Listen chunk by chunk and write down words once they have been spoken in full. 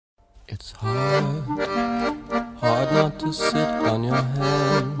It's hard not to sit on your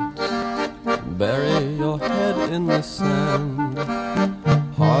hands, bury your head in the sand.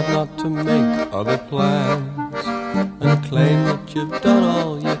 Hard not to make other plans and claim that you've done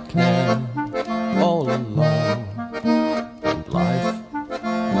all you can all along, and life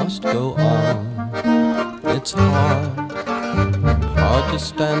must go on. It's hard to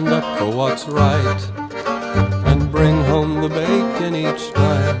stand up for what's right and bring home the bacon each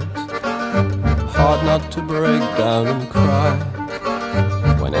night. Hard not to break down and cry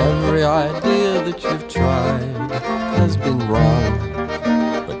when every idea that you've tried has been wrong,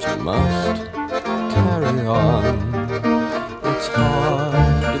 but you must carry on. It's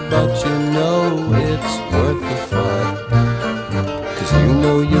hard, but you know it's worth the fight, 'cause you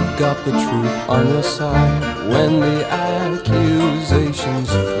know you've got the truth on your side. When the accusations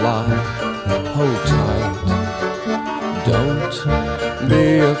fly, hold tight. Don't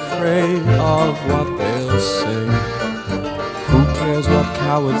be afraid of what they'll say. Who cares what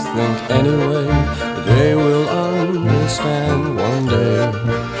cowards think anyway? They will understand one day,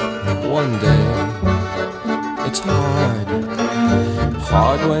 one day. It's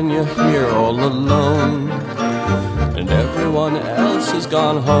hard when you're here all alone and everyone else has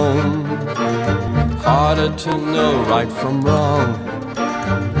gone home. Harder to know right from wrong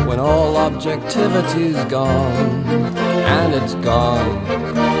when all objectivity's gone, and it's gone,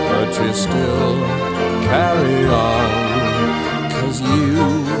 but you still carry on. 'Cause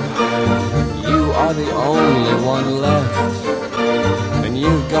you are the only one left, and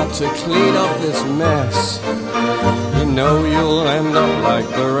you've got to clean up this mess. You know you'll end up like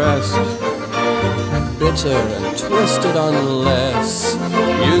the rest, bitter and twisted unless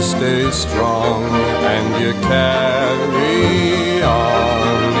you stay strong and you carry on.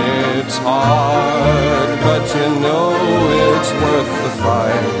 It's hard, but you know it's worth the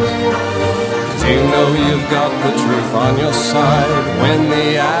fight, 'cause you know you've got the truth on your side. When the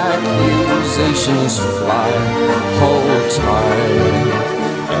accusations fly, hold tight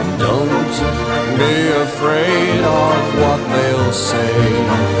and don't be afraid of what they'll say.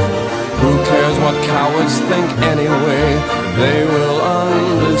 Who cares what cowards think anyway? They will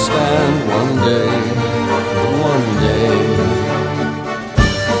understand one day, one day.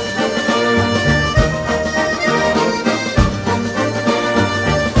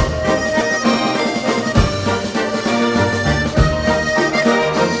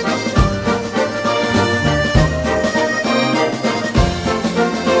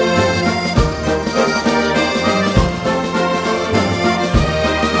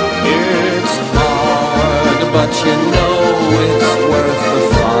 But you know it's worth the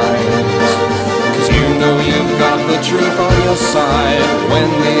fight, 'cause you know you've got the truth on your side. When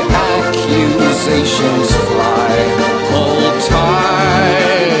the accusations fly, hold tight.